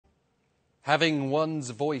Having one's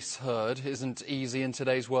voice heard isn't easy in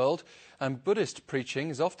today's world, and Buddhist preaching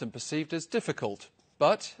is often perceived as difficult.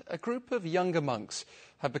 But a group of younger monks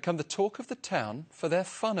have become the talk of the town for their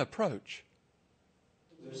fun approach.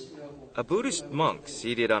 A Buddhist monk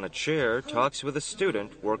seated on a chair talks with a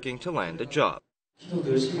student working to land a job.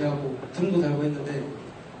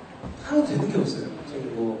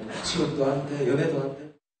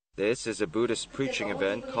 This is a Buddhist preaching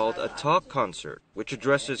event called a talk concert, which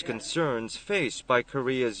addresses concerns faced by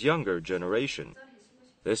Korea's younger generation.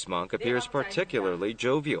 This monk appears particularly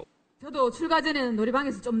jovial.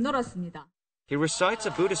 He recites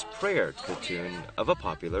a Buddhist prayer to the tune of a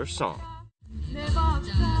popular song.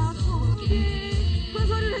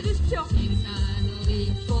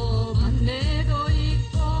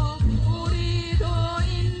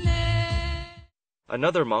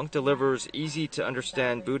 Another monk delivers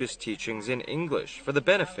easy-to-understand Buddhist teachings in English for the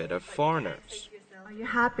benefit of foreigners. Are you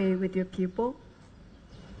happy with your people?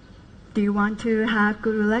 Do you want to have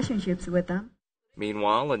good relationships with them?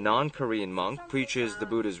 Meanwhile, a non-Korean monk preaches the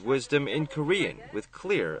Buddha's wisdom in Korean with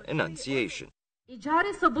clear enunciation.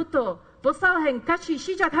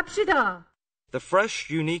 The fresh,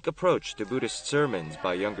 unique approach to Buddhist sermons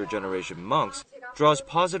by younger generation monks draws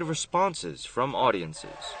positive responses from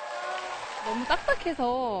audiences. 너무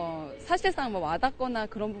딱딱해서 사실상 와닿거나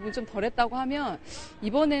그런 부분 좀 덜했다고 하면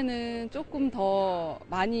이번에는 조금 더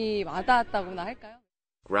많이 와닿았다고나 할까요?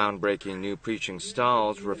 Groundbreaking new preaching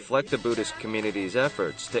styles reflect the Buddhist community's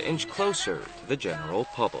efforts to inch closer to the general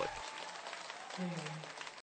public.